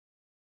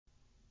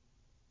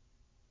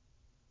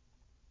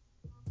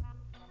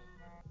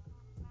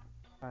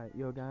Alright,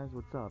 yo guys,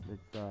 what's up?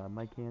 It's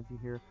Mike Yancey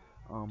here.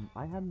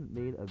 I haven't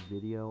made a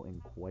video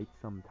in quite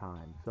some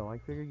time, so I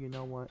figured, you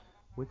know what,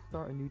 let's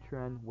start a new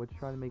trend, let's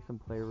try to make some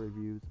player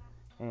reviews,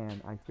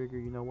 and I figure,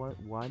 you know what,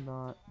 why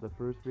not the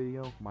first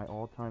video, my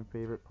all-time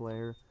favorite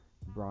player,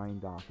 Brian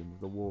Dawkins,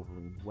 the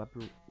Wolverine,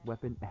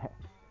 Weapon X.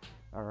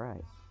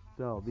 Alright,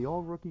 so the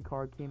all-rookie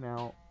card came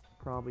out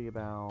probably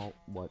about,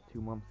 what, 2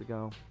 months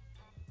ago?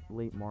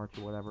 Late March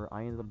or whatever.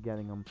 I ended up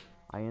getting them.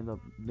 I ended up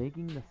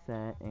making the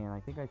set, and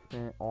I think I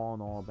spent all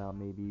in all about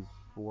maybe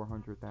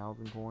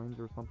 400,000 coins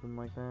or something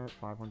like that,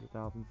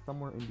 500,000,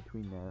 somewhere in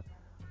between there.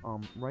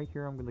 Right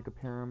here, I'm going to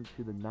compare him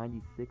to the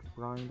 96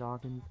 Brian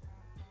Dawkins.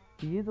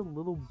 He is a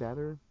little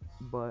better,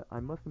 but I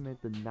must admit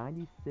the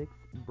 96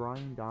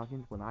 Brian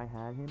Dawkins, when I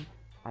had him,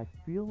 I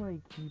feel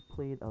like he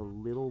played a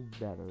little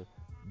better,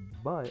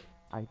 but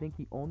I think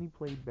he only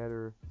played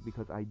better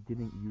because I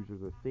didn't use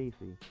her as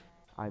safety.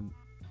 I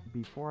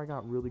Before I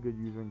got really good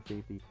using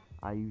safety,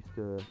 I used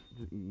to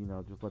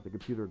just let the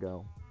computer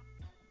go.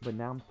 But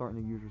now I'm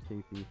starting to use her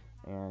safety,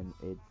 and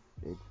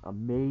it's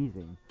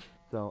amazing.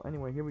 So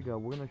anyway, here we go.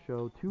 We're gonna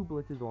show two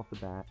blitzes off the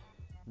bat.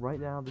 Right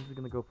now, this is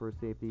gonna go for a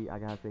safety. I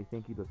gotta say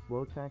thank you to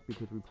Slow Tech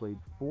because we played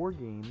 4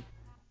 games,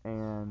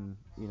 and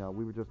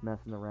we were just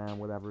messing around,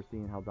 whatever,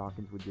 seeing how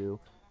Dawkins would do,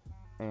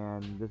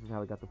 and this is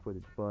how I got the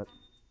footage. But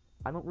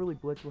I don't really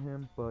blitz with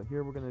him, but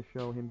here we're going to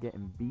show him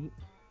getting beat.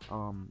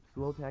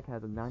 Slowtack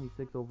has a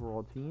 96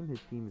 overall team. His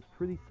team is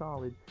pretty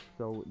solid,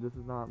 so this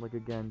is not like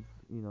against,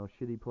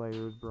 shitty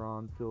players,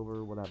 bronze,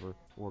 silver, whatever,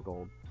 or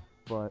gold.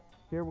 But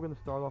here we're going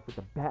to start off with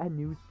the bad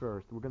news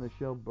first. We're going to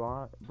show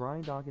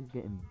Brian Dawkins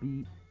getting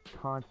beat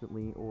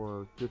constantly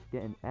or just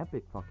getting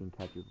epic fucking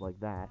catches like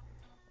that.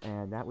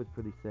 And that was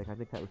pretty sick. I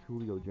think that was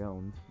Julio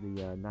Jones,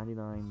 the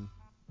 99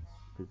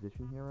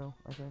 position hero,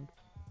 I think.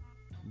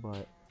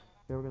 But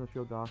here we're going to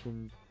show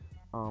Dawkins.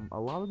 A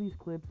lot of these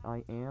clips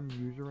I am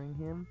usering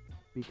him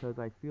because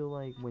I feel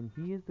like when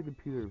he is the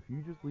computer, if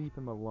you just leave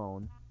him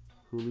alone,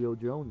 Julio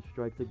Jones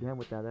strikes again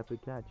with that epic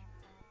catch.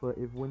 But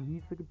if when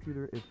he's the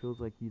computer, it feels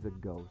like he's a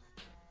ghost.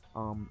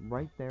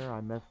 Right there,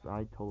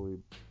 I totally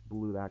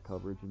blew that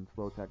coverage, and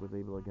Slowtech was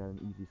able to get an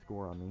easy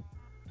score on me.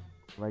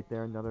 Right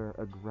there, another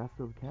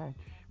aggressive catch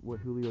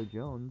with Julio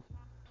Jones.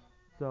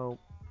 So,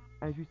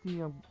 as you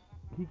see,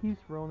 he keeps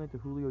throwing it to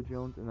Julio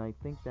Jones, and I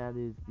think that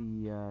is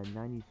the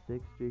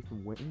 96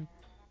 Jason Witten.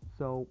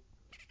 So,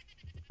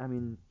 I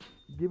mean,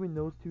 given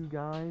those two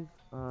guys,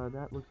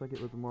 that looks like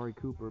it was Amari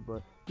Cooper,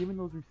 but given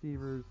those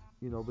receivers,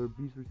 they're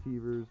beast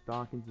receivers.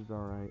 Dawkins is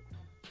alright.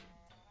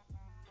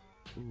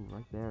 Ooh,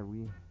 right there,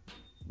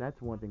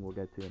 that's one thing we'll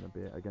get to in a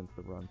bit against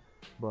the run.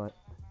 But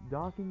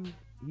Dawkins,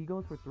 he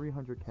goes for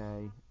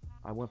 300K.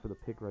 I went for the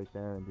pick right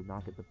there and did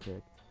not get the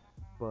pick.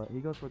 But he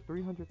goes for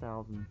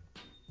 300,000.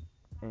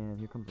 And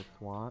here comes a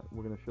SWAT.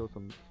 We're going to show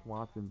some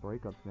SWATs and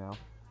breakups now.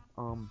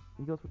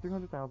 He goes for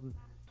 300,000,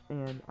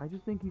 and I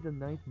just think he's a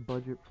nice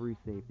budget free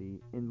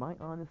safety. In my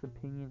honest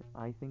opinion,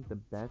 I think the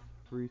best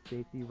free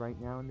safety right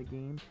now in the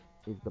game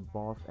is the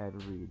Boss Ed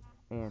Reed,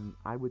 and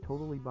I would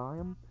totally buy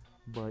him,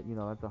 but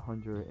that's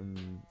 100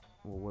 and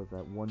what was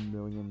that,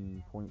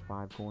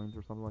 1,000,000.5 coins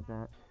or something like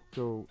that.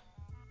 So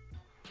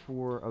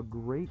for a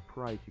great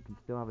price, you can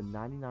still have a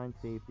 99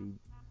 safety,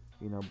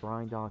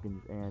 Brian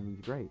Dawkins, and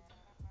he's great.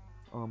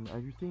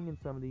 As you're seeing in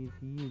some of these,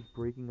 he is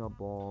breaking up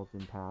balls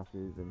and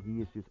passes, and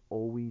he is just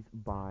always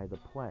by the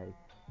play.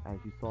 As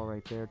you saw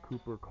right there,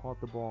 Cooper caught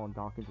the ball, and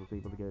Dawkins was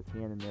able to get his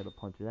hand in there to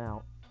punch it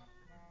out.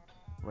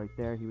 Right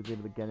there, he was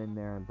able to get in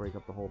there and break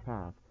up the whole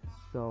pass.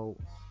 So,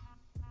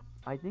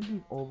 I think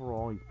he's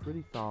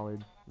pretty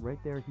solid. Right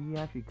there, he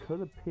actually could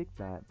have picked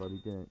that, but he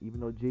didn't, even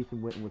though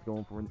Jason Witten was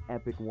going for an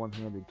epic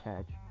one-handed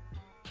catch.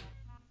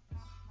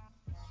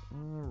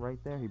 And right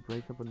there, he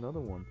breaks up another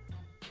one.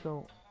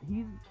 So,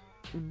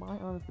 in my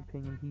honest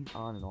opinion, he's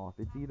on and off.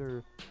 It's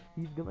either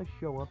he's going to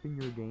show up in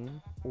your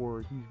game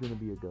or he's going to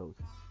be a ghost.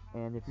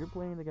 And if you're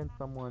playing against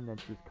someone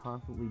that's just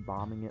constantly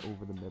bombing it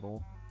over the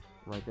middle,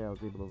 right there, I was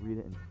able to read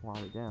it and swat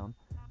it down.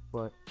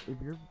 But if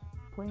you're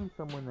playing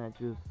someone that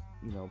just,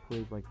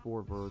 plays like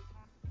 4 verts,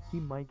 he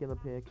might get a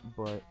pick,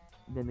 but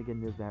then again,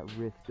 there's that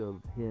risk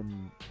of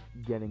him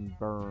getting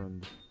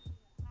burned.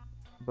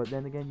 But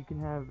then again, you can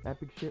have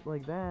epic shit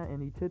like that,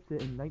 and he tips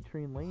it, and Night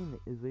Train Lane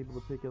is able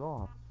to pick it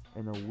off,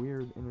 and a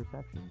weird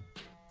interception.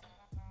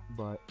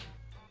 But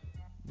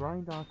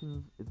Brian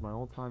Dawkins is my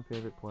all-time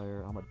favorite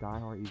player. I'm a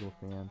die-hard Eagles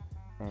fan,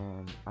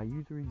 and I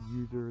usually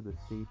use her the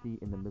safety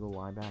in the middle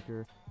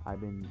linebacker.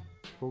 I've been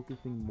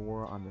focusing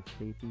more on the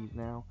safeties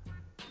now.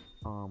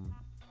 Um,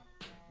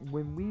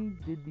 when we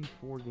did these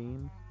 4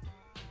 games,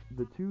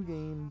 the two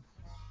games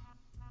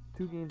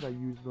I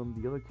used them.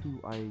 The other two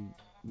I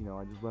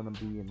just let them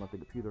be and let the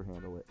computer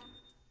handle it.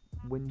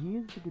 When he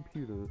is the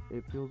computer,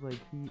 it feels like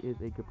he is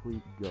a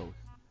complete ghost.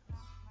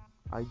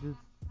 I just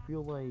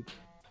feel like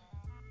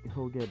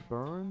he'll get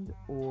burned,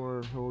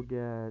 or he'll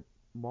get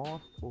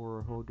mossed,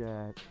 or he'll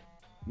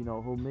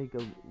make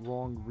a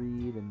wrong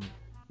read and,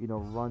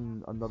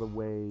 run another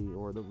way,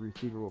 or the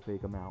receiver will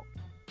fake him out.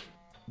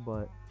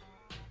 But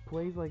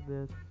plays like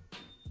this,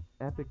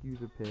 epic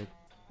user pick.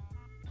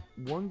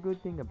 One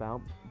good thing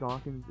about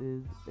Dawkins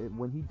is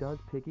when he does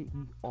pick it,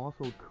 he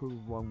also could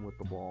run with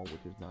the ball,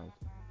 which is nice.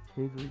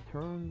 His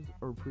returns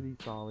are pretty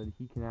solid.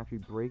 He can actually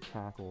break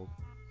tackles,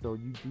 so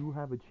you do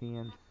have a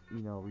chance,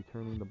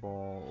 returning the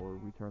ball or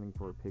returning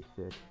for a pick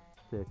six,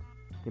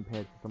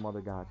 compared to some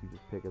other guys who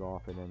just pick it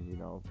off and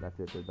then that's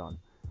it, they're done.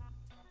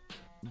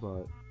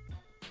 But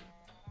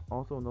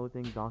also another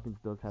thing, Dawkins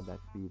does have that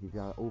speed. He's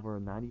got over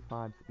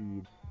 95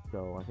 speed,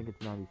 so I think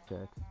it's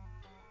 96.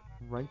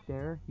 Right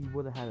there, he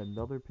would have had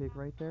another pick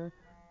right there,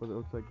 but it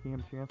looks like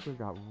Cam Chancellor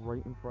got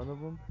right in front of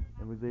him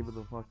and was able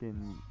to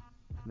fucking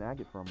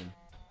snag it from him.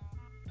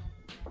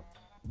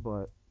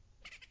 But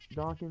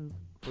Dawkins,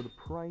 for the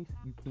price,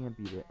 you can't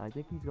beat it. I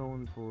think he's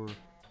going for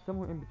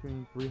somewhere in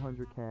between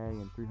 300k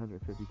and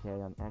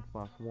 350k on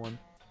Xbox One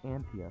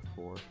and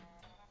PS4.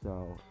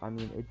 So, I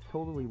mean, it's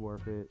totally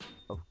worth it.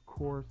 Of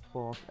course,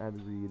 Boss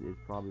Ed Reed is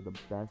probably the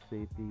best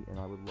safety, and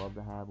I would love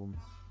to have him.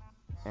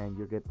 And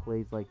you'll get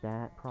plays like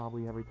that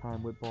probably every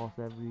time with Boss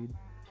Ed Reed.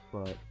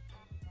 But,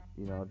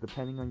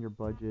 depending on your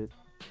budget,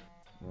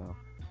 you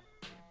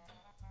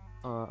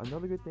know.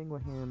 Another good thing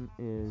with him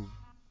is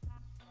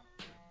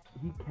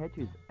he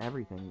catches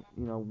everything.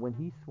 When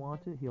he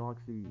swats it, he'll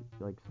actually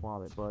like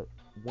swat it. But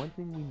one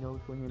thing we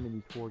noticed with him in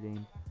these 4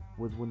 games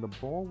was when the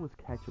ball was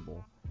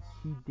catchable,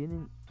 he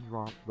didn't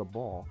drop the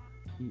ball.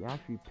 He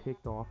actually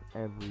picked off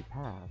every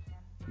pass.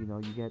 You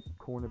get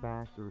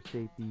cornerbacks or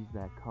safeties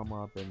that come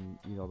up and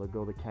they'll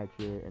go to catch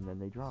it and then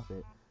they drop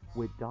it.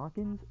 With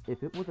Dawkins,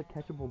 if it was a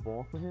catchable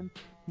ball for him,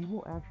 he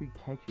will actually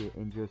catch it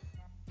and just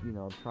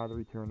try to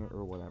return it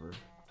or whatever.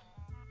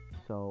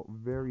 So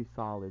very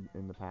solid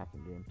in the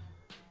passing game.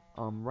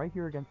 Right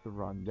here against the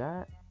run,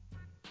 that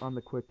on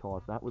the quick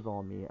toss, that was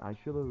all me. I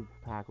should have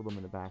tackled him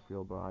in the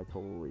backfield, but I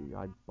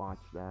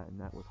botched that, and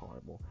that was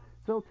horrible.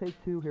 So take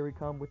two, here we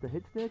come with the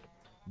hit stick.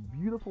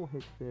 Beautiful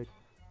hit stick.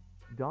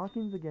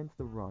 Dawkins against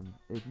the run.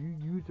 If you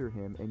user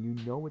him and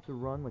you know it's a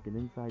run, like an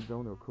inside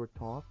zone or a quick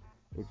toss,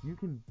 if you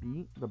can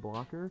beat the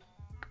blocker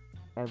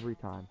every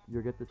time,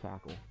 you'll get the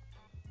tackle.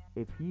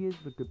 If he is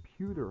the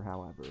computer,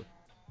 however,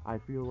 I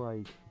feel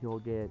like he'll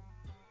get,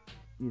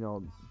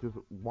 just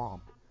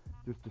whomped,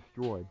 just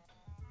destroyed.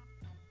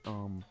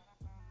 Um,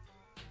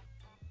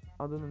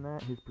 Other than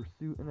that, his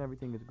pursuit and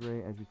everything is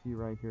great, as you see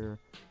right here,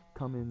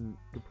 coming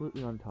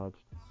completely untouched.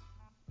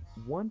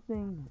 One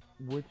thing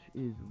which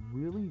is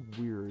really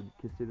weird,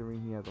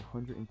 considering he has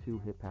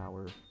 102 hit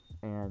power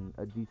and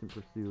a decent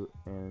pursuit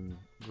and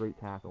great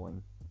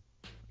tackling,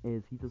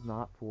 is he does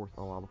not force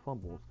a lot of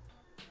fumbles.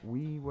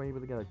 We were able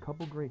to get a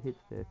couple great hit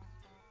sticks,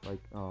 like,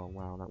 oh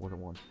wow, that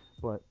wasn't one,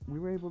 but we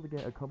were able to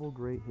get a couple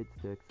great hit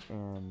sticks,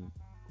 and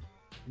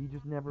he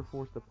just never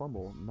forced a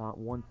fumble, not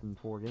once in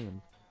 4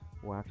 games,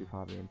 well actually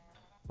 5 games.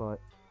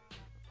 But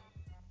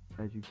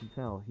as you can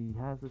tell, he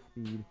has the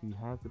speed, he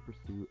has the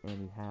pursuit, and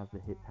he has the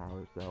hit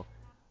power. So,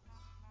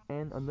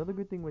 and another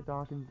good thing with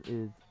Dawkins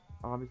is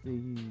obviously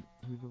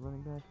who's the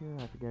running back here?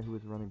 I forget who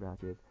his running back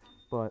is,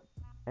 but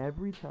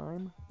every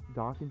time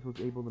Dawkins was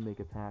able to make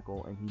a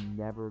tackle, and he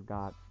never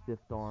got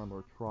stiffed arm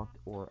or trucked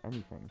or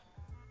anything.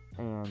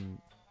 And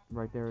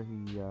right there,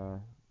 he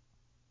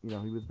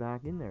was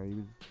back in there. He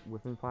was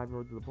within 5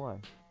 yards of the play.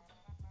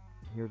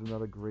 Here's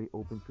another great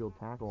open field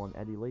tackle on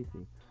Eddie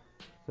Lacy.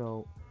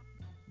 So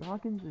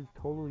Dawkins is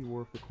totally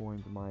worth the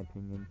coins in my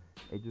opinion.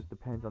 It just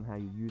depends on how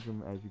you use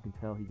him. As you can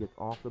tell, he gets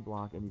off the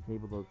block and he's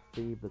able to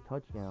save the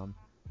touchdown,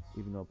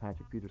 even though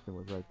Patrick Peterson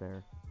was right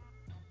there.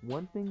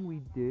 One thing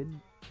we did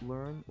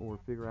learn or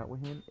figure out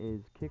with him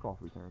is kickoff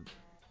returns.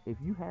 If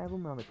you have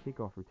him on a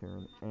kickoff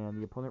return and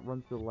the opponent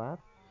runs to the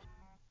left,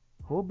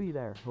 he'll be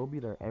there. He'll be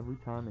there every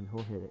time and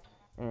he'll hit it.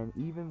 And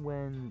even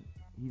when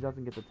he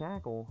doesn't get the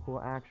tackle, he'll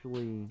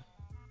actually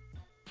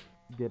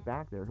get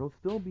back there. He'll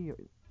still be.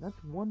 That's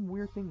one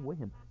weird thing with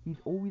him. He's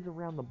always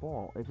around the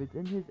ball. If it's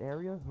in his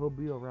area, he'll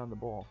be around the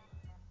ball.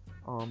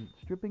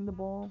 Stripping the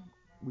ball,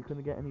 we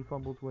couldn't get any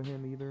fumbles with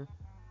him either.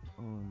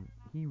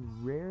 He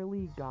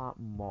rarely got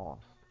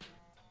mossed.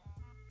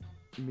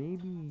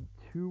 Maybe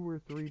 2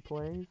 or 3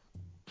 plays,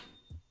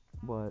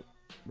 but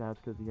that's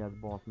because he has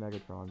Boss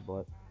Megatron.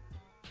 But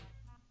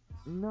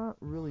not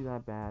really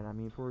that bad. I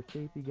mean, for a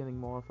safety getting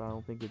mossed, I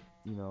don't think it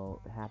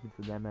happens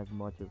to them as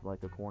much as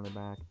like a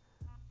cornerback.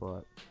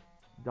 But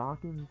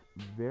Dawkins,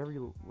 very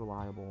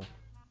reliable,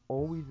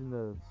 always in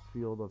the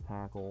field of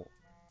tackle.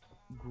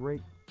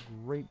 Great,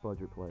 great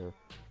budget player.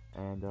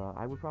 And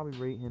I would probably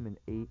rate him an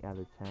 8 out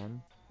of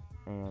 10.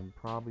 And he's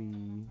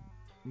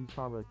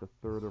probably like the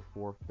third or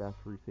fourth best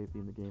free safety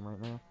in the game right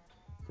now.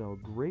 So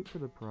great for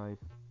the price.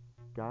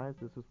 Guys,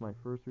 this was my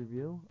first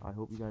review. I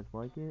hope you guys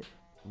like it.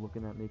 I'm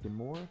looking at making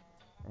more.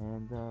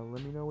 And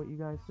let me know what you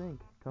guys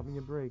think. Cut me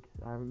a break.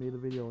 I haven't made a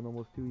video in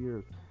almost 2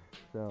 years.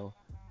 So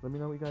let me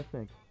know what you guys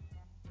think.